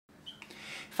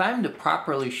If I'm to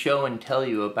properly show and tell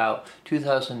you about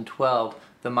 2012,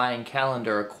 the Mayan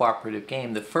calendar, a cooperative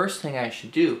game, the first thing I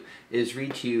should do is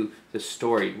read to you the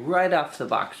story right off the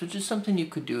box, which is something you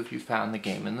could do if you found the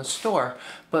game in the store,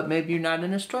 but maybe you're not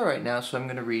in a store right now, so I'm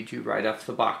going to read you right off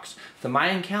the box. The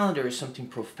Mayan calendar is something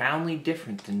profoundly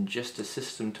different than just a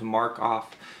system to mark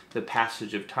off the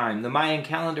passage of time. The Mayan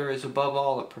calendar is above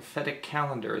all a prophetic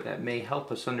calendar that may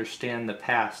help us understand the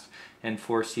past and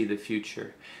foresee the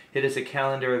future. It is a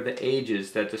calendar of the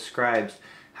ages that describes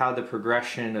how the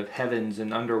progression of heavens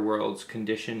and underworlds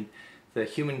condition the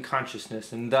human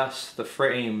consciousness and thus the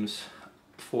frames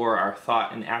for our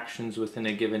thought and actions within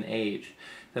a given age.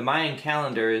 The Mayan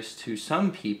calendar is to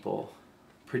some people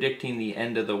predicting the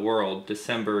end of the world,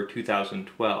 December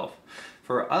 2012.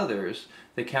 For others,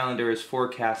 the calendar is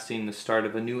forecasting the start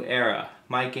of a new era.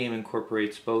 My game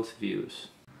incorporates both views.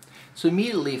 So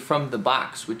immediately from the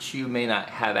box, which you may not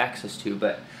have access to,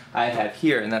 but I have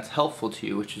here, and that's helpful to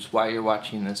you, which is why you're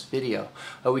watching this video,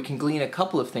 we can glean a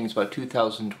couple of things about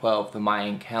 2012, the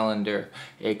Mayan calendar,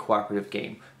 a cooperative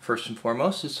game. First and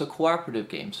foremost, it's a cooperative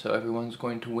game, so everyone's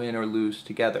going to win or lose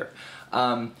together.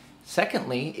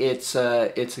 Secondly, it's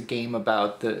a game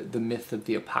about the myth of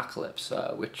the apocalypse,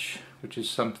 which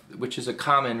is a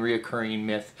common reoccurring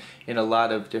myth in a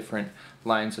lot of different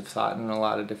lines of thought and in a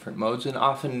lot of different modes, and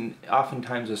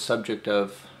oftentimes a subject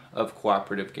of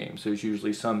cooperative games. There's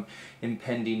usually some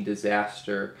impending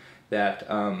disaster that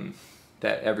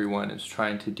that everyone is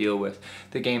trying to deal with.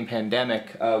 The game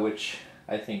Pandemic, which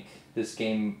I think this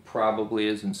game probably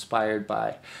is inspired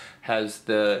by, has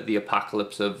the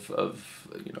apocalypse of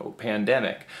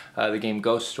pandemic. The game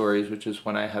Ghost Stories, which is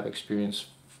one I have experience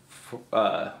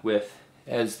with,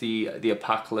 has the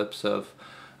apocalypse of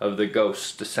the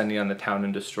ghosts descending on the town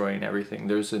and destroying everything.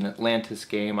 There's an Atlantis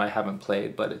game I haven't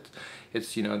played, but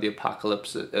it's the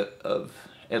apocalypse of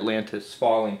Atlantis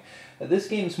falling. This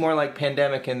game's more like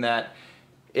Pandemic in that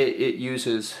it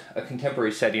uses a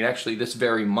contemporary setting, actually this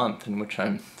very month in which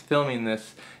I'm filming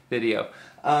this video.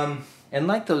 And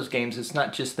like those games, it's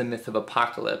not just the myth of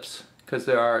apocalypse, because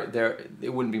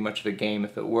it wouldn't be much of a game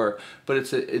if it were, but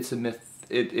it's a myth.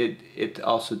 It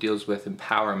also deals with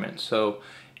empowerment. So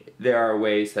there are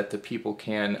ways that the people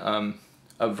can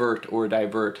avert or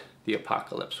divert the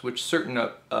apocalypse, which certain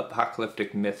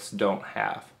apocalyptic myths don't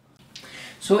have.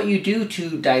 So what you do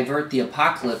to divert the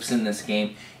apocalypse in this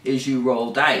game is you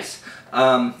roll dice,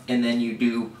 and then you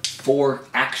do 4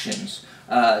 actions.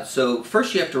 So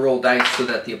first you have to roll dice so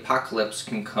that the apocalypse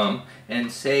can come,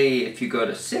 and say if you go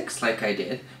to 6 like I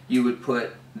did, you would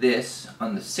put this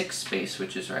on the 6th space,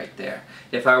 which is right there.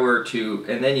 If I were to,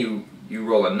 and then you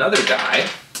roll another die,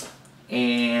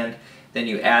 and then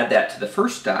you add that to the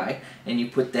first die, and you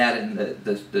put that in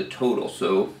the total.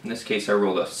 So in this case I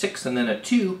rolled a 6 and then a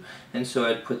 2, and so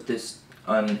I'd put this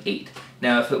on an 8.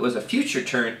 Now if it was a future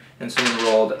turn and someone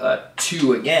rolled a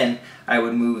 2 again, I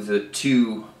would move the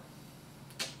 2.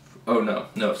 Oh no,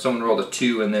 if someone rolled a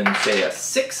 2 and then say a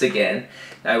 6 again,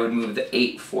 I would move the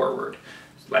 8 forward,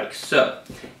 like so.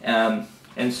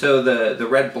 And so the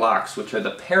red blocks, which are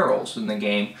the perils in the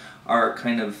game, are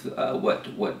kind of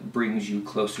what brings you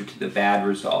closer to the bad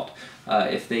result.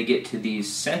 If they get to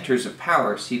these centers of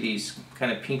power, see these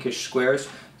kind of pinkish squares,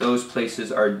 those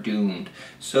places are doomed.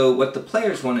 So what the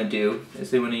players want to do is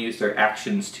they want to use their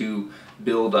actions to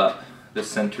build up the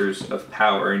centers of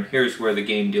power, and here's where the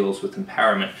game deals with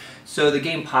empowerment. So the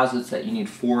game posits that you need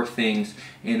 4 things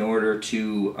in order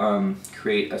to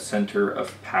create a center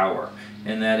of power,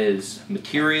 and that is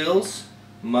materials,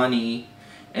 money,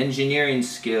 engineering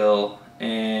skill,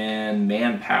 and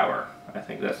manpower. I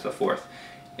think that's the 4th.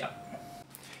 Yeah.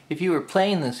 If you were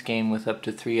playing this game with up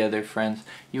to 3 other friends,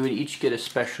 you would each get a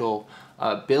special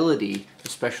ability, a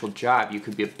special job. You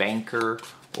could be a banker,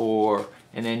 or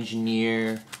an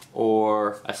engineer,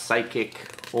 or a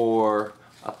psychic, or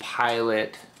a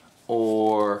pilot,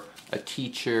 or a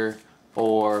teacher,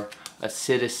 or a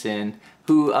citizen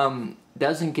who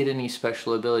doesn't get any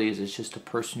special abilities. It's just a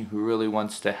person who really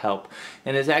wants to help,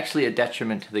 and is actually a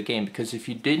detriment to the game, because if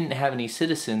you didn't have any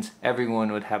citizens,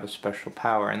 everyone would have a special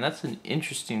power, and that's an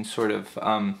interesting sort of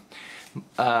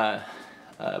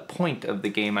point of the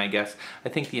game, I guess. I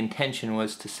think the intention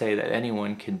was to say that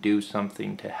anyone can do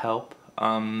something to help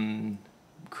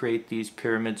create these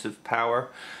pyramids of power,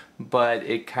 but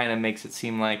it kind of makes it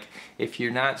seem like if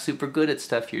you're not super good at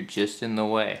stuff, you're just in the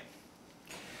way.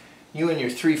 You and your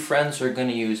 3 friends are going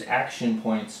to use action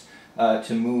points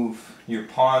to move your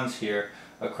pawns here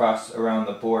around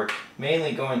the board,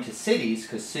 mainly going to cities,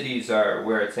 because cities are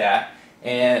where it's at,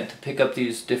 and to pick up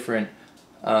these different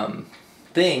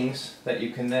things that you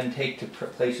can then take to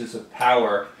places of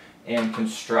power and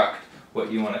construct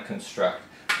what you want to construct.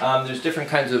 There's different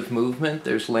kinds of movement.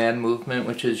 There's land movement,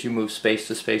 which is you move space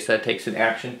to space. That takes an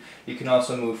action. You can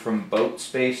also move from boat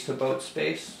space to boat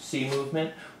space, sea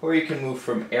movement, or you can move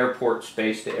from airport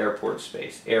space to airport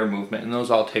space, air movement, and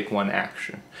those all take one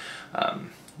action.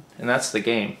 And that's the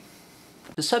game.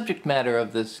 The subject matter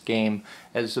of this game,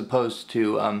 as opposed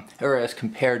to, or as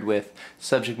compared with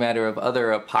subject matter of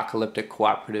other apocalyptic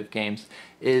cooperative games,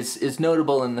 is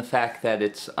notable in the fact that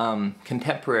it's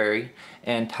contemporary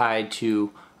and tied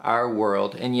to our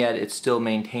world, and yet it still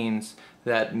maintains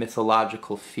that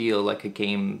mythological feel like a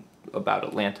game about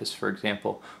Atlantis, for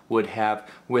example, would have,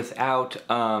 without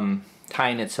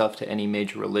tying itself to any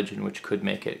major religion, which could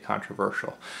make it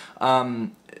controversial.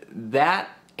 That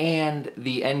and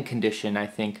the end condition, I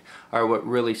think, are what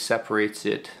really separates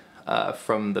it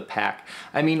from the pack.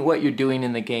 I mean, what you're doing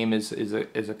in the game is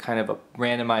a kind of a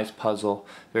randomized puzzle,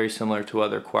 very similar to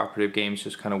other cooperative games,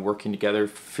 just kind of working together,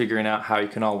 figuring out how you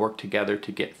can all work together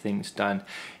to get things done.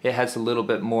 It has a little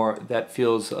bit more, that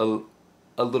feels a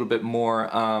little bit more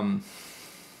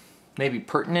maybe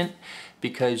pertinent,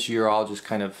 because you're all just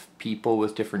kind of people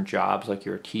with different jobs, like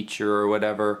you're a teacher or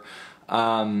whatever.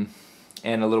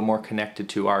 And a little more connected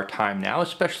to our time now,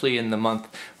 especially in the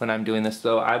month when I'm doing this,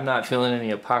 though I'm not feeling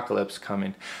any apocalypse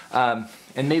coming. And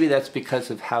maybe that's because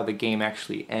of how the game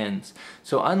actually ends.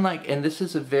 So unlike, and this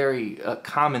is a very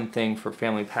common thing for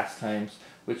family pastimes,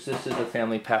 which this is a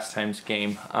family pastimes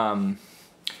game,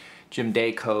 Jim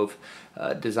Daycove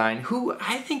designed, who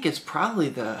I think is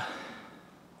probably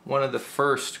one of the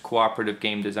first cooperative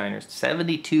game designers.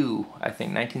 72, I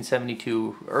think,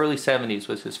 1972, early 70s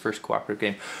was his first cooperative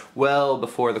game, well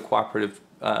before the cooperative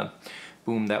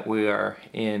boom that we are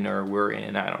in, or we're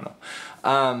in, I don't know.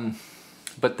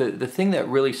 But the thing that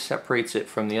really separates it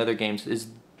from the other games is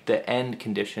the end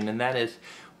condition, and that is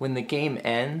when the game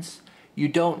ends, you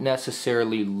don't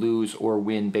necessarily lose or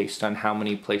win based on how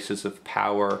many places of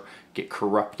power get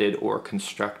corrupted or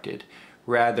constructed.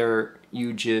 Rather,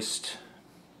 you just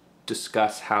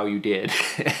discuss how you did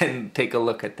and take a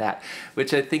look at that,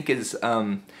 which I think is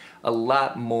a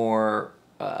lot more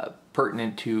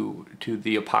pertinent to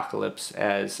the apocalypse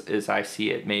as I see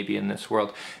it maybe in this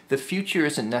world. The future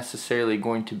isn't necessarily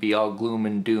going to be all gloom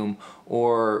and doom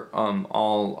or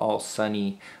all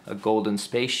sunny golden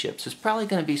spaceships. It's probably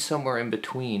going to be somewhere in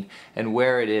between, and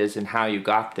where it is and how you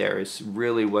got there is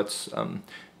really what's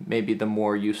maybe the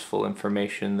more useful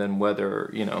information than whether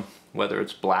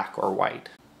it's black or white.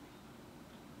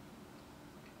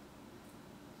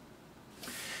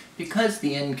 Because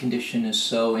the end condition is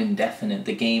so indefinite,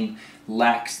 the game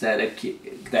lacks that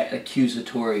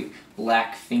accusatory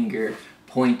black finger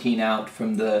pointing out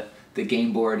from the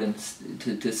game board and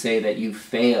to say that you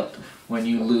failed when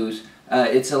you lose.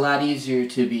 It's a lot easier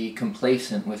to be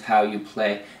complacent with how you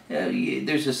play.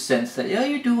 There's a sense that, yeah,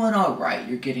 you're doing all right.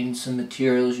 You're getting some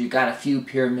materials. You got a few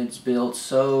pyramids built,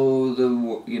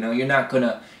 so you're not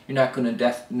gonna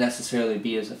necessarily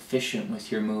be as efficient with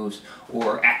your moves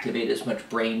or activate as much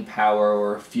brain power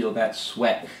or feel that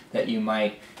sweat that you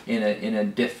might in a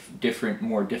different,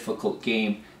 more difficult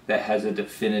game that has a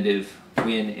definitive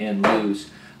win and lose.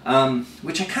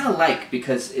 Which I kind of like,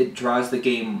 because it draws the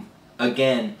game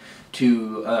again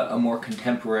to a more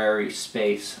contemporary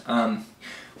space.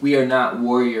 We are not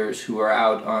warriors who are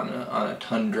out on a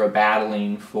tundra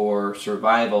battling for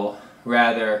survival.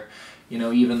 Rather,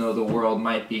 even though the world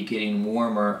might be getting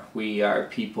warmer, we are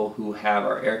people who have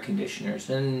our air conditioners,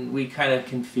 and we kind of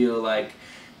can feel like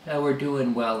we're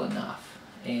doing well enough.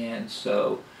 And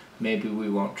so maybe we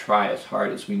won't try as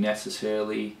hard as we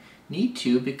necessarily need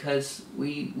to, because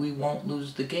we won't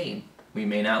lose the game. We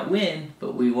may not win,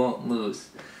 but we won't lose.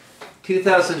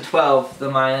 2012, the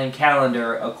Mayan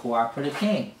calendar, a cooperative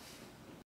game.